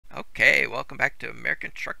Okay, welcome back to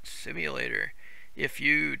American Truck Simulator. If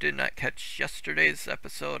you did not catch yesterday's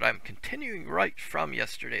episode, I'm continuing right from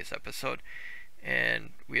yesterday's episode,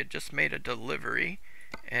 and we had just made a delivery,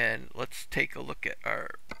 and let's take a look at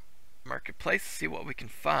our marketplace, see what we can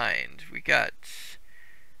find. We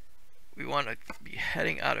want to be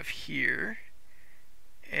heading out of here,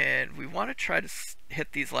 and we want to try to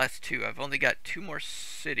hit these last two. I've only got two more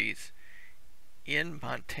cities in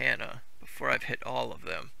Montana before I've hit all of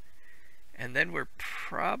them. And then we're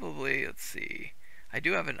probably, let's see, I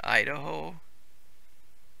do have an Idaho,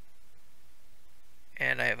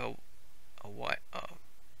 and I have a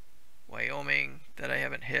Wyoming that I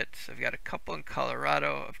haven't hit. So I've got a couple in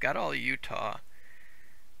Colorado. I've got all Utah.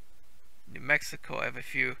 New Mexico, I have a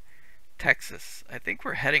few. Texas. I think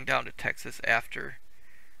we're heading down to Texas after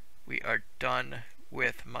we are done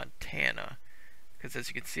with Montana, because as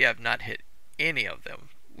you can see, I've not hit any of them.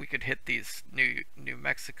 We could hit these New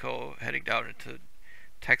Mexico heading down into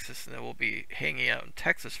Texas, and then we'll be hanging out in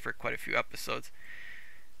Texas for quite a few episodes,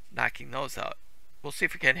 knocking those out. We'll see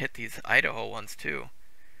if we can hit these Idaho ones too.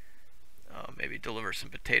 Maybe deliver some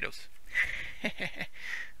potatoes.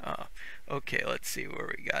 Okay, let's see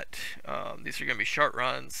where we got. These are going to be short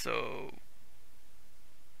runs, so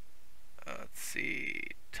let's see.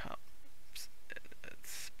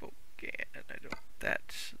 Spokane. I don't.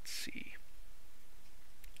 Let's see.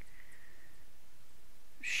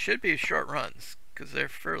 Should be short runs because they're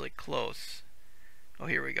fairly close. Oh,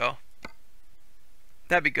 here we go.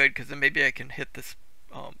 That'd be good because then maybe I can hit this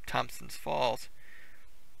Thompson's Falls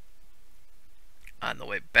on the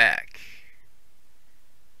way back.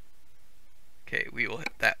 Okay, we will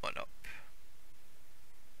hit that one up.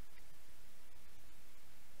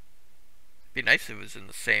 Be nice if it was in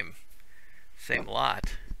the same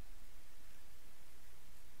lot.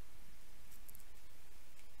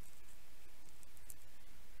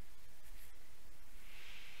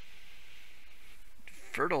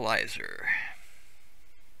 Fertilizer.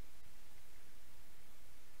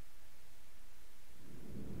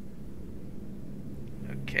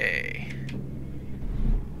 Okay.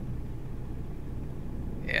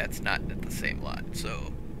 Yeah, it's not at the same lot,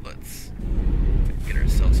 so let's get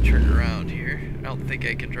ourselves turned around here. I don't think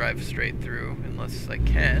I can drive straight through unless I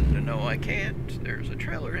can. No, I can't. There's a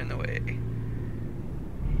trailer in the way.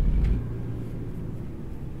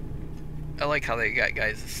 I like how they got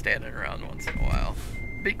guys standing around once in a while.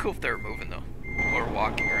 Be cool if they were moving though, or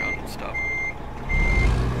walking around and stuff.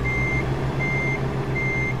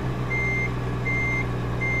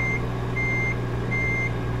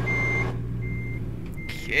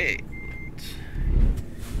 Okay.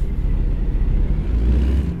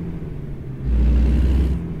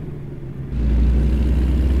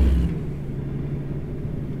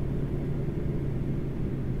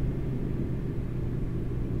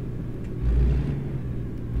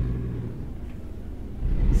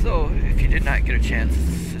 So, if you did not get a chance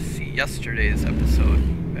to see yesterday's episode,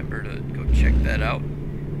 remember to go check that out.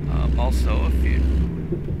 Also, if you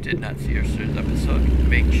did not see yesterday's episode,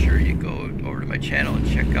 make sure you go over to my channel and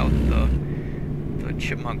check out the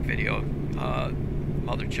chipmunk video.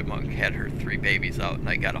 Mother chipmunk had her 3 babies out, and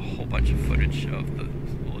I got a whole bunch of footage of the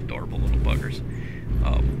little adorable little buggers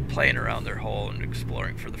playing around their hole and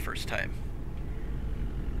exploring for the first time.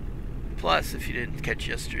 Plus, if you didn't catch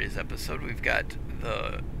yesterday's episode, we've got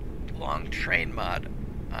the long train mod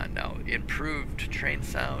on now. Improved train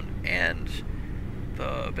sound and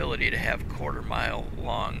the ability to have quarter-mile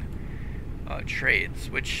long trades,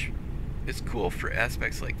 which is cool for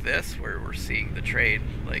aspects like this, where we're seeing the train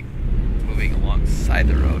like moving alongside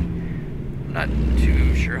the road. I'm not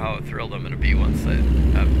too sure how thrilled I'm going to be once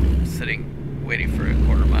I'm sitting waiting for a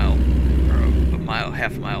quarter-mile or a mile,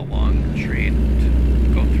 half-mile long train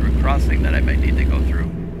to go through a crossing that I might need to go through.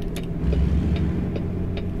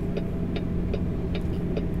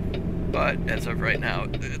 But as of right now,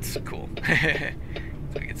 it's cool.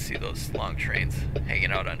 So you can see those long trains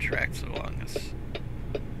hanging out on tracks along this.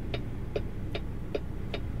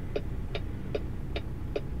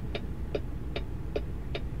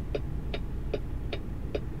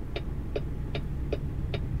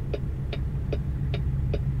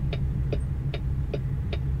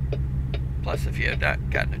 Plus, if you have not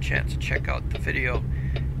gotten a chance to check out the video,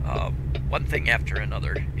 one thing after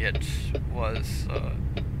another, it was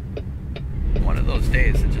one of those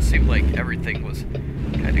days. It just seemed like everything was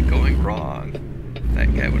kind of going wrong. If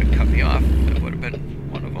that guy would have cut me off, that would have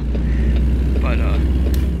been one of them. But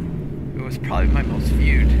it was probably my most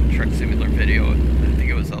viewed truck simulator video. I think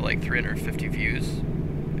it was like 350 views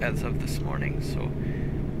as of this morning. So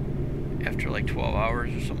after like 12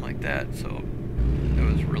 hours or something like that. So it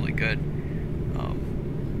was really good.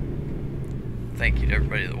 thank you to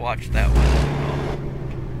everybody that watched that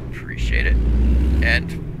one. Appreciate it.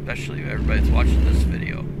 And especially everybody that's watching this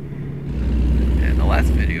video. And the last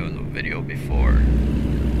video and the video before.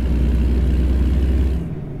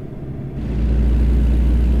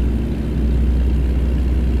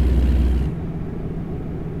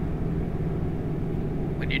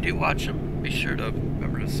 When you do watch them, be sure to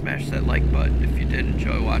remember to smash that like button if you did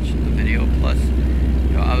enjoy watching the video. Plus,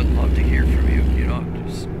 you know, I would love to hear from you. You know,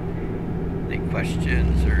 just any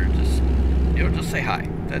questions or just, you know, just say hi.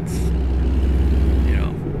 That's, you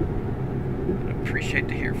know, I'd appreciate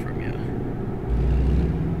to hear from you.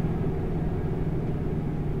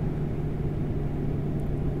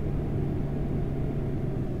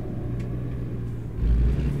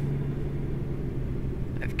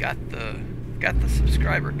 I've got the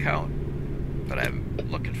subscriber count, but I'm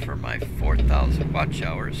looking for my 4,000 watch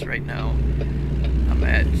hours right now. I'm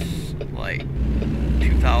at like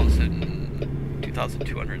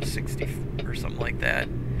 2,260 or something like that,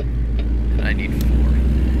 and I need 4.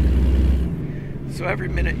 So every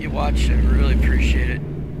minute you watch, I really appreciate it.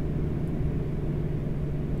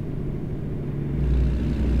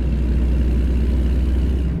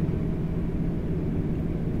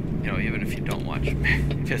 You know, even if you don't watch,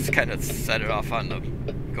 just kind of set it off on the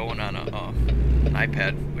going on an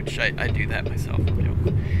iPad, which I do that myself. You know,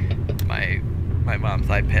 my mom's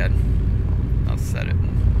iPad, I'll set it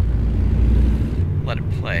and let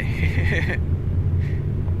it play.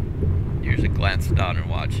 Usually glancing down and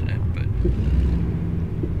watching it, but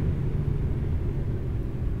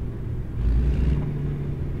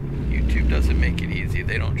YouTube doesn't make it easy.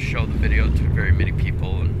 They don't show the video to very many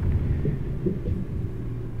people, and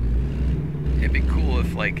it'd be cool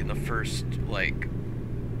if, like, in the first, like,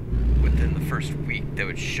 within the first week, they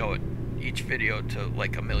would show it, each video to,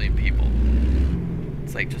 like, 1 million people.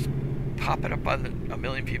 It's like, just pop it up on 1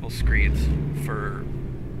 million people's screens for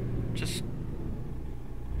just,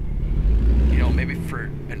 you know, maybe for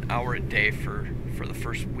an hour a day for the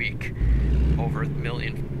first week, over 1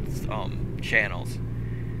 million channels.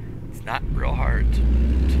 It's not real hard to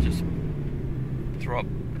just throw up,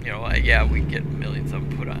 you know, yeah, we get millions of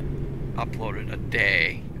them uploaded a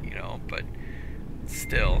day, you know, but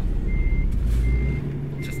still,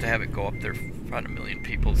 just to have it go up there on 1 million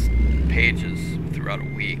people's pages throughout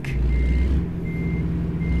a week.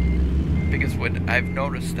 Because when I've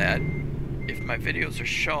noticed that if my videos are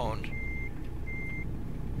shown,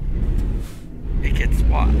 it gets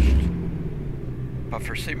watched, but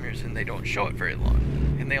for some reason they don't show it very long,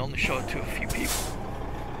 and they only show it to a few people.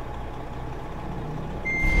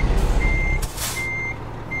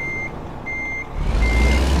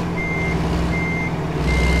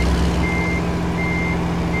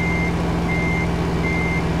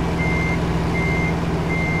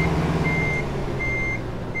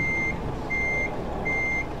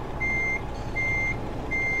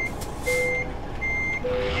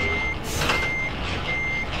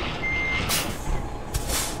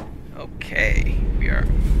 Okay, we are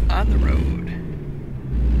on the road.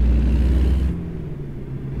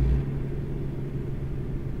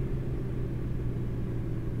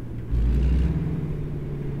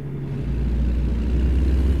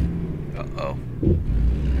 Uh-oh.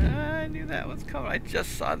 I knew that was coming. I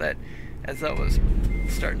just saw that as I was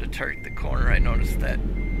starting to turn the corner. I noticed that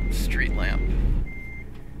street lamp.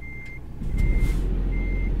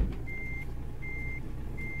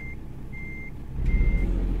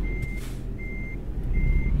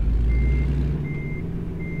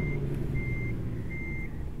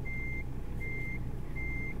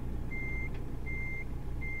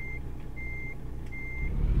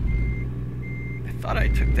 I thought I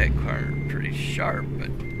took that corner pretty sharp,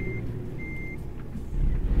 but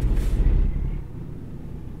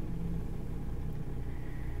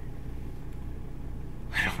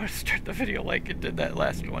I don't want to start the video like it did that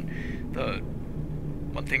last one. The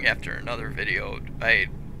one thing after another video, I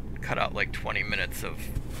cut out like 20 minutes of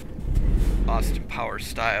Austin Power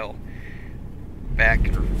style back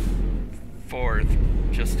and forth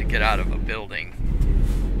just to get out of a building.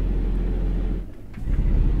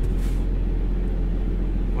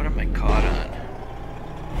 What am I caught on?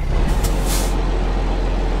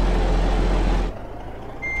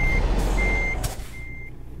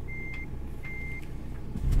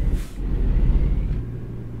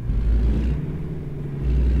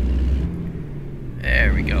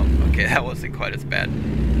 There we go. Okay, that wasn't quite as bad.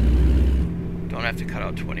 Don't have to cut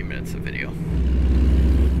out 20 minutes of video.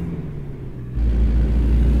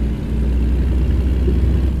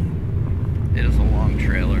 It is a long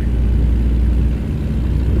trailer.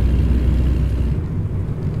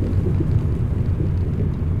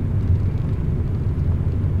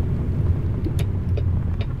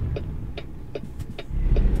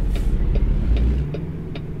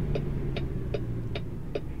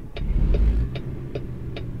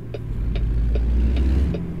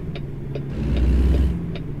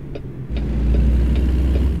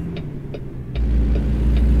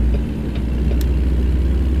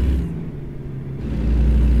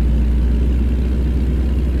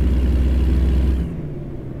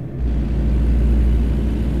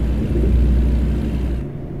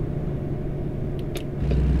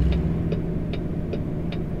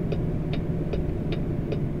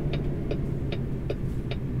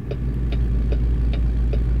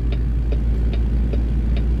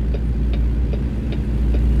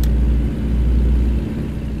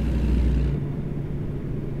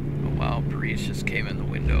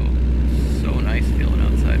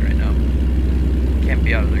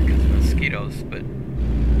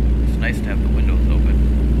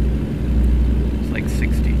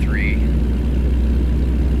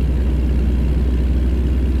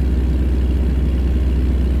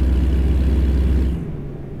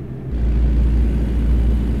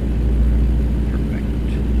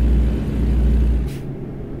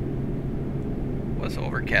 was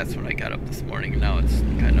overcast when I got up this morning, and now it's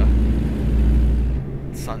kind of,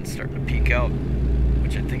 sun's starting to peek out,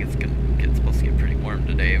 which I think it's supposed to get pretty warm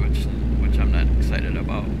today, which I'm not excited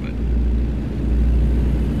about, but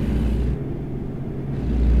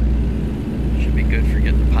should be good for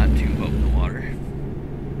getting the pontoon boat in the water.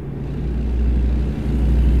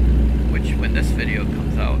 Which, when this video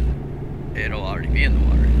comes out, it'll already be in the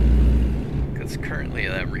water. Because currently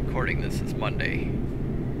I'm recording this is Monday,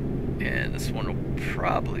 and this one will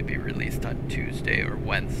probably be released on Tuesday or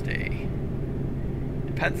Wednesday.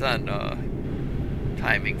 Depends on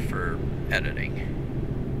timing for editing.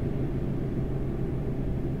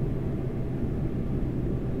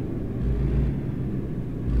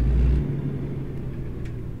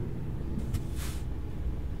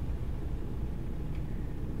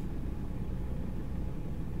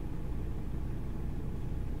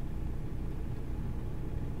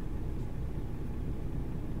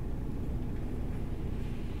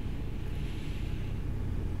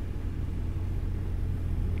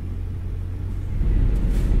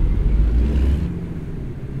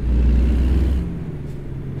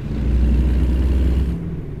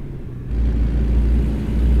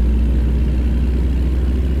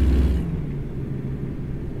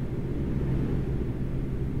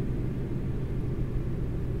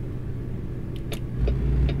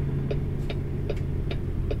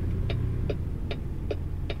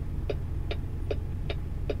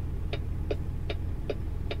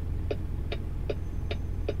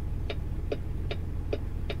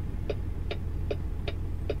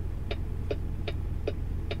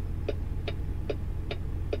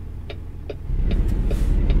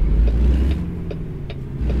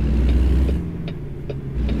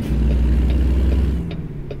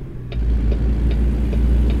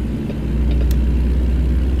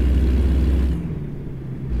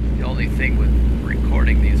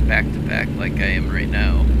 Back-to-back like I am right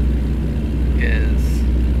now is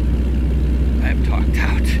I'm talked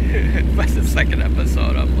out. By the second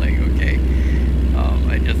episode I'm like, okay,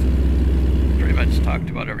 I just pretty much talked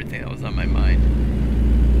about everything that was on my mind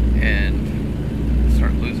and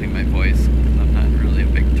start losing my voice because I'm not really a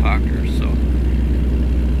big talker, so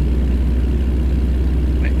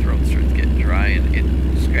my throat starts getting dry and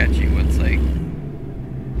it's scratchy. What's like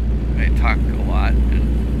I talk a lot and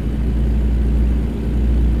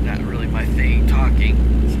not really my thing, talking,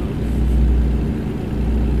 so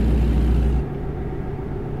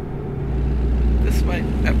this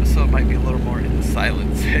episode might be a little more in the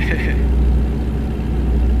silence.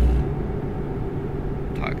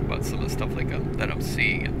 Talk about some of the stuff like that I'm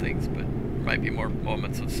seeing and things, but there might be more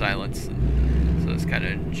moments of silence, and so just kind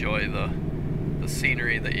of enjoy the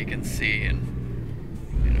scenery that you can see and,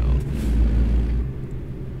 you know,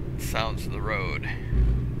 sounds of the road.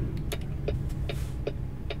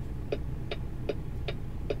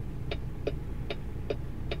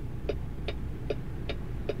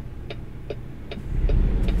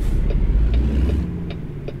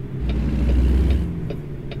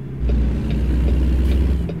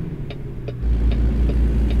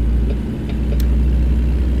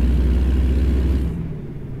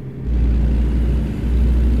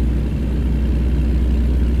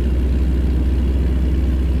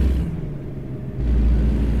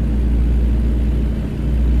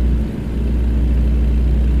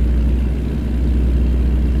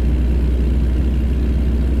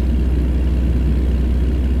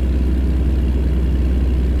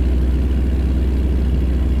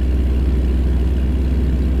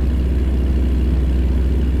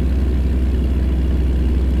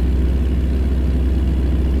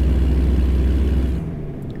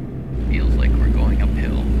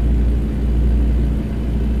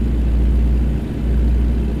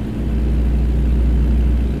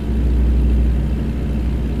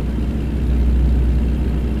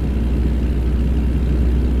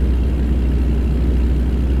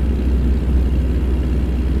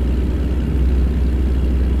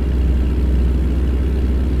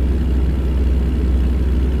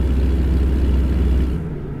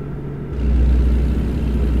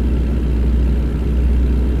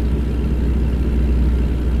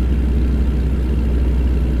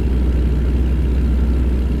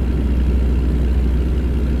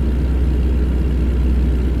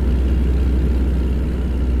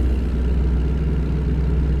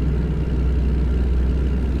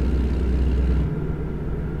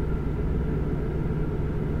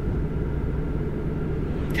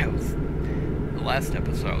 Last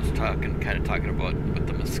episode I was kind of talking about with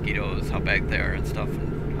the mosquitoes, how bad they are and stuff,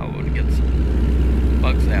 and how I would get some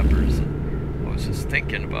bug zappers. And I was just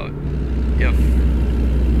thinking about if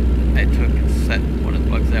I took and set one of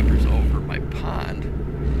the bug zappers over my pond,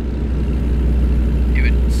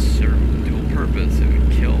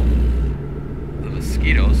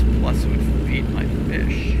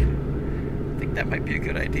 might be a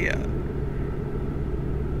good idea.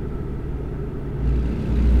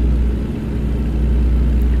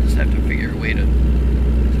 Just have to figure a way to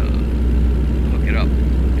hook it up,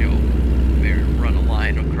 you know, maybe run a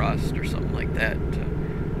line across or something like that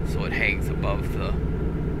so it hangs above the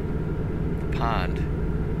pond.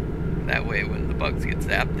 That way when the bugs get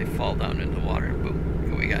zapped, they fall down into the water and boom.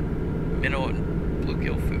 Okay, we got minnow and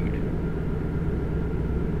bluegill food.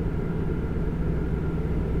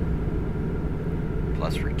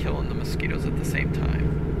 Plus we're killing the mosquitoes at the same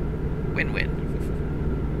time. Win-win.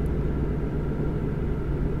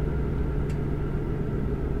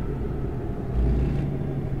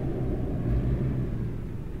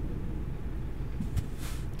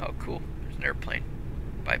 Oh cool, there's an airplane,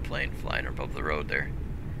 biplane flying above the road there.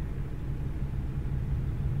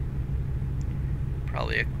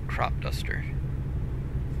 Probably a crop duster.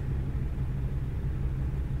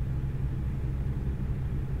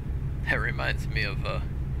 That reminds me of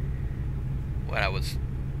when I was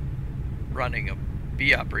running a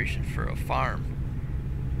bee operation for a farm.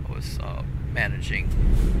 I was managing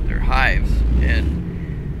their hives,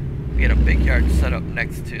 and we had a big yard set up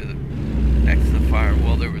next to the farm.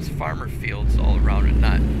 Well, there was farmer fields all around it,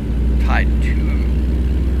 not tied to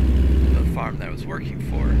the farm that I was working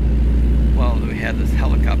for. Well, we had this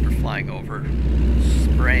helicopter flying over,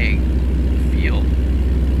 spraying the field.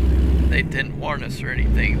 They didn't warn us or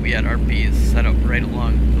anything. We had our bees set up right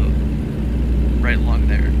along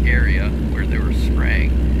their area where they were spraying.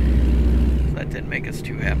 So that didn't make us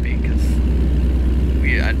too happy because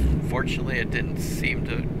unfortunately it didn't seem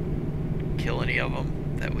to kill any of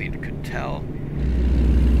them that we could tell.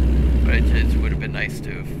 But it just would have been nice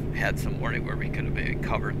to have had some warning where we could have maybe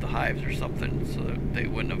covered the hives or something so that they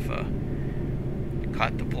wouldn't have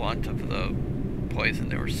caught the blunt of the poison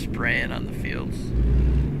they were spraying on the fields.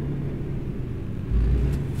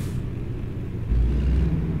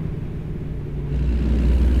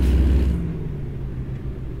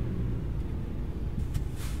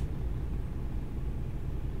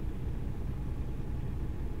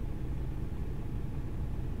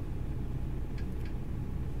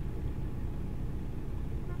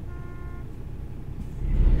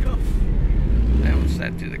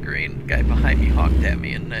 Through the green. Guy behind me honked at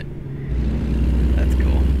me, and that's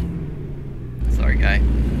cool. Sorry, guy.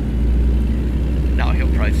 Now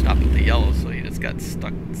he'll probably stop at the yellow, so he just got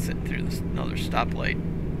stuck sitting through another stoplight.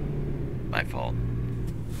 My fault.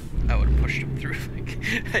 I would have pushed him through like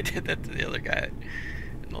I did that to the other guy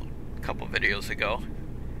a couple videos ago.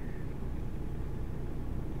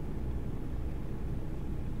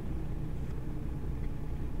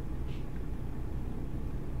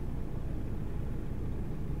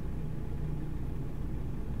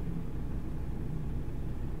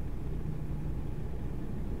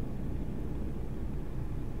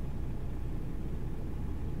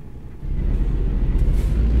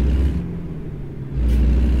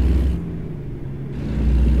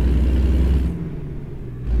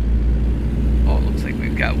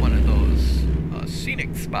 Got one of those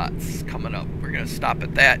scenic spots coming up. We're gonna stop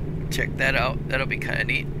at that, check that out. That'll be kind of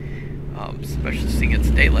neat, especially seeing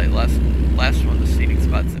it's daylight. Last one of the scenic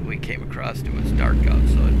spots that we came across, it was dark out,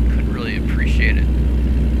 so I couldn't really appreciate it.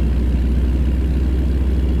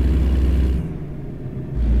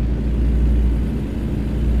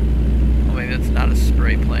 Oh, maybe that's not a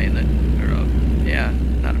spray plane, yeah,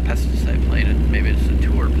 not a pesticide plane. Maybe it's a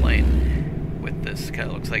tour plane. With this kind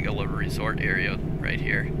of looks like a little resort area right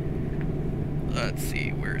here. Let's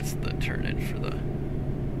see, where's the turn in for the...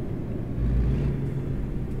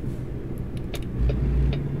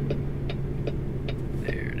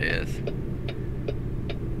 There it is.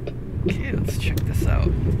 Okay, let's check this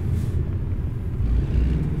out.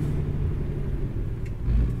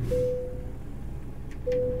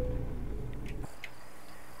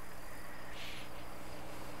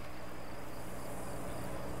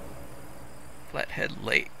 Flathead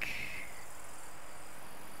Lake.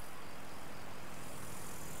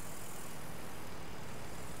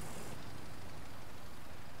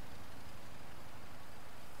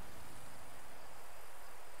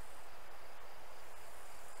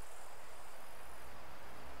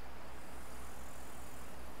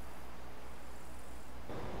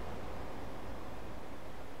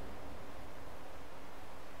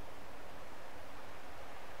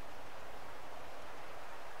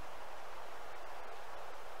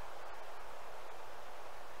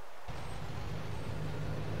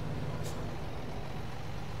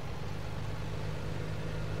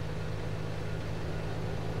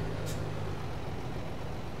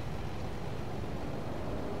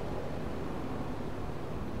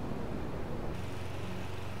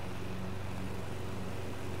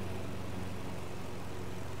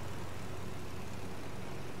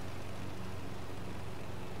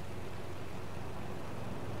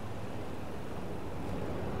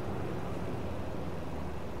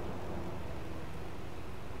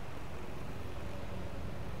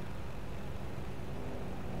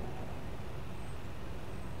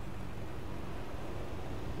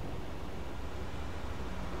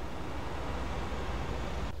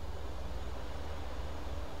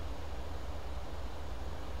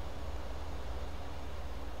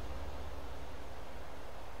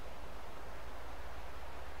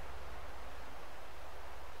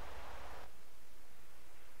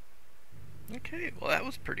 Okay, well that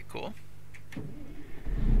was pretty cool.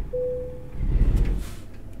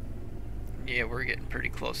 Yeah, we're getting pretty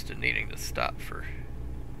close to needing to stop for...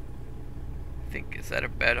 I think, is that a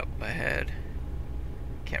bed up ahead?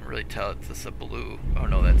 Can't really tell. It's just a blue. Oh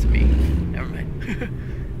no, that's me. Never mind.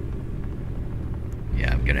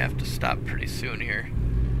 Yeah, I'm gonna have to stop pretty soon here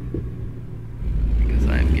because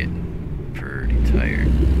I'm getting pretty tired.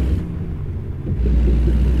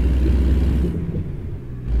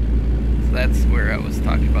 So that's where I was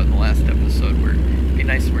talking about in the last episode, where it'd be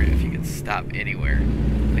nice where if you could stop anywhere.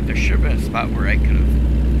 Like there should have been a spot where I could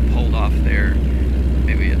have pulled off there,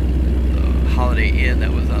 maybe at the Holiday Inn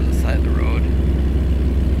that was on the side of the road.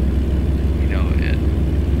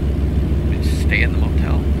 And just stay in the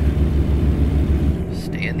motel,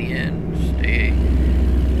 stay in the inn, stay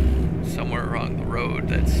somewhere along the road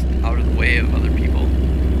that's out of the way of other people.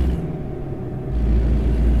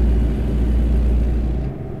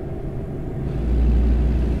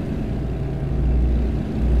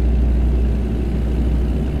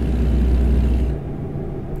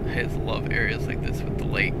 I just love areas like this with the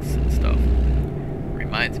lakes and stuff.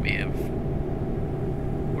 Reminds me of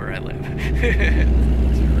where I live.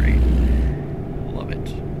 It's great. Love it.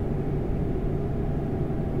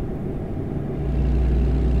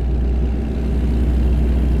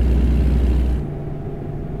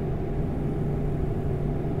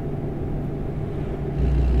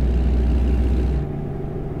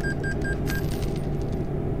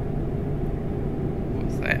 What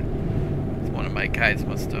was that? It's one of my guys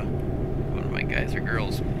must have, one of my guys or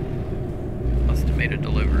girls must have made a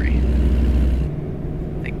delivery.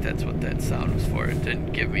 I think that's what that sound was for. It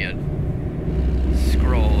didn't give me a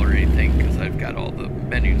scroll or anything because I've got all the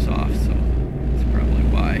menus off, so that's probably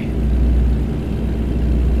why.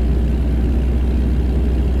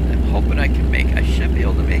 I'm hoping I should be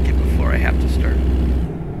able to make it before I have to start.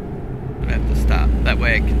 But I have to stop. That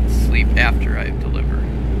way I can sleep after I deliver.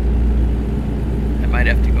 I might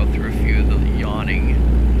have to go through a few of the yawning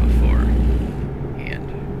beforehand,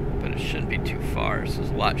 but it shouldn't be too far. This is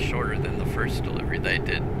a lot shorter than the first delivery that I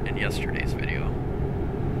did in yesterday's video.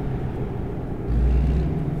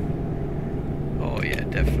 Oh yeah,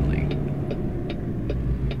 definitely.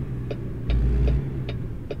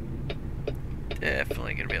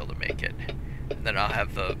 Definitely gonna be able to make it. And then I'll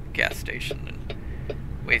have the gas station and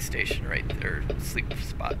way station right there, sleep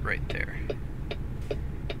spot right there.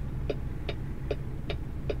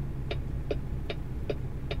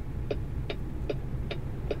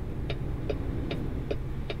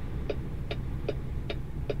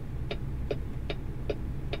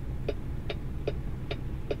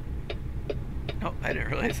 Oh, I didn't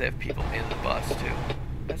realize they have people in the bus too.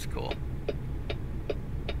 That's cool.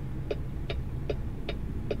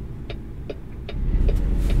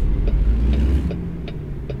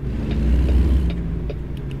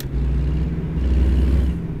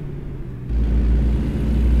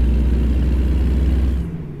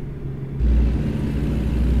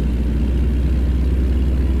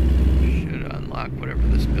 Should unlock whatever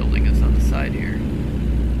this building is on the side here.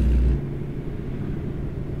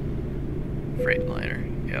 Freightliner,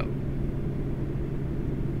 yep.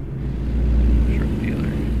 Truck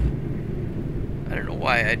dealer. I don't know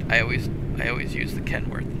why I always use the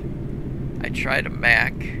Kenworth. I tried a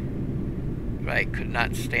Mac, but I could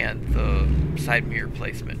not stand the side mirror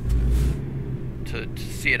placement. To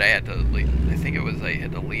see it, I had to lean, I think it was I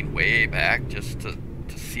had to lean way back just to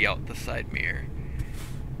see out the side mirror.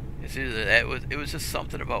 It's either that it was just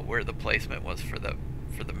something about where the placement was for the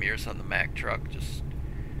mirrors on the Mac truck. Just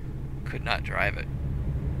could not drive it.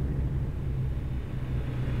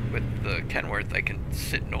 With the Kenworth, I can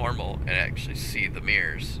sit normal and actually see the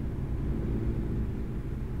mirrors.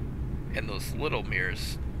 And those little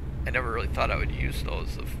mirrors, I never really thought I would use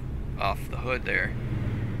those off the hood there.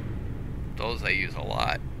 Those I use a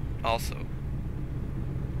lot also.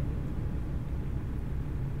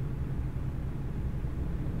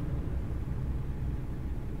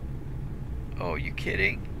 Oh, you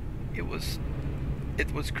kidding? It was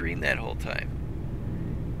green that whole time.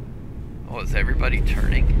 Oh, is everybody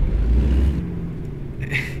turning?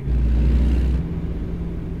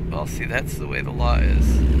 Well, see, that's the way the law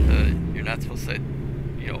is. You're not supposed to,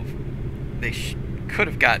 you know, they could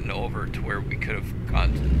have gotten over to where we could have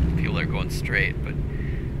gone to people that are going straight, but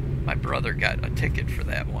my brother got a ticket for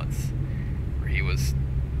that once, where he was,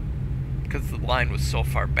 because the line was so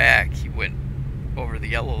far back, he went over the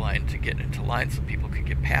yellow line to get into line so people could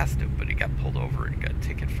get past him, but he got pulled over and got a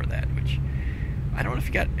ticket for that, which I don't know if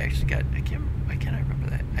he actually got, I can't remember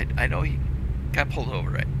that. I know he got pulled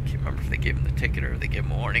over. I can't remember if they gave him the ticket or they gave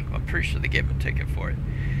him a warning. I'm pretty sure they gave him a ticket for it.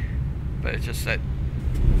 But it's just that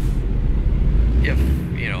if,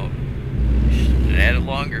 you know, should add it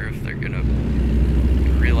longer if they're gonna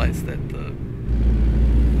realize that the,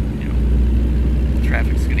 you know,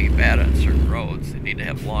 traffic's gonna get bad on certain roads. They need to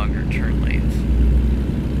have longer turn lanes.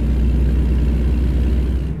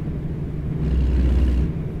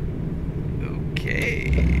 Okay,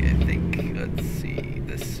 I think, let's see,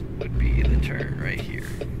 this would be the turn right here.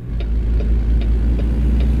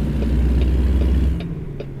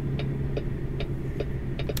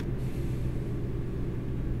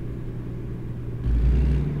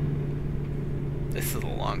 This is a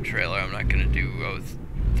long trailer. I'm not gonna do, I was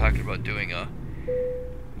talking about doing a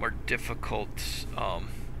more difficult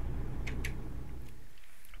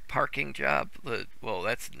parking job. Well,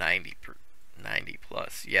 that's 90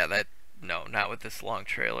 plus. Yeah, that, no, not with this long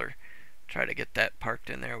trailer. Try to get that parked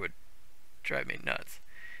in there would drive me nuts.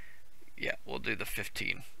 Yeah, we'll do the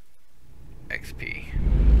 15 XP.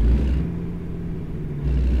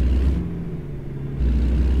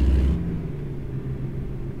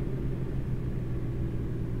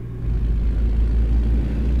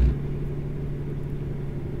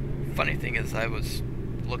 Funny thing is, I was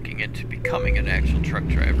looking into becoming an actual truck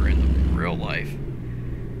driver in the real life,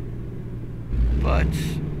 but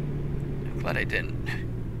I'm glad I didn't,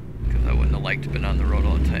 because I wouldn't have liked being on the road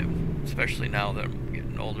all the time, especially now that I'm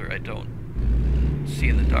getting older. I don't see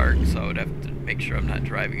in the dark, so I would have to make sure I'm not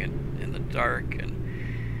driving it in the dark, and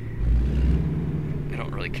I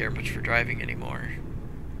don't really care much for driving anymore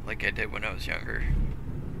like I did when I was younger.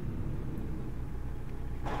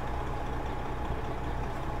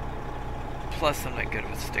 Plus, I'm not good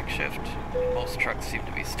with stick shift. Most trucks seem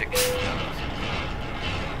to be stick shift.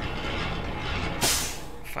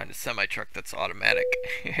 Find a semi-truck that's automatic.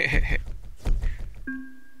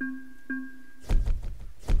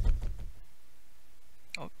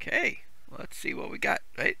 Okay, let's see what we got.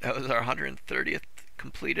 Right, that was our 130th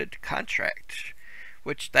completed contract,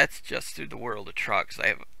 which that's just through the World of Trucks. I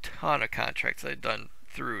have a ton of contracts I've done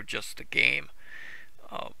through just the game.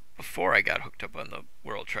 Before I got hooked up on the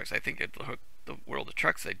World of Trucks, I think the World of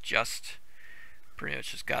Trucks, I just pretty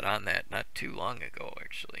much just got on that not too long ago,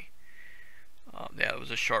 actually. Yeah, it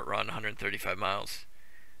was a short run, 135 miles.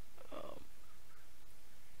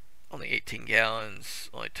 Only 18 gallons,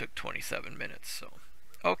 only took 27 minutes. So,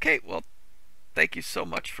 okay, well, thank you so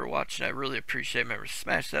much for watching. I really appreciate it. Remember,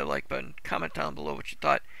 smash that like button, comment down below what you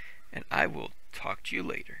thought, and I will talk to you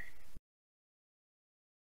later.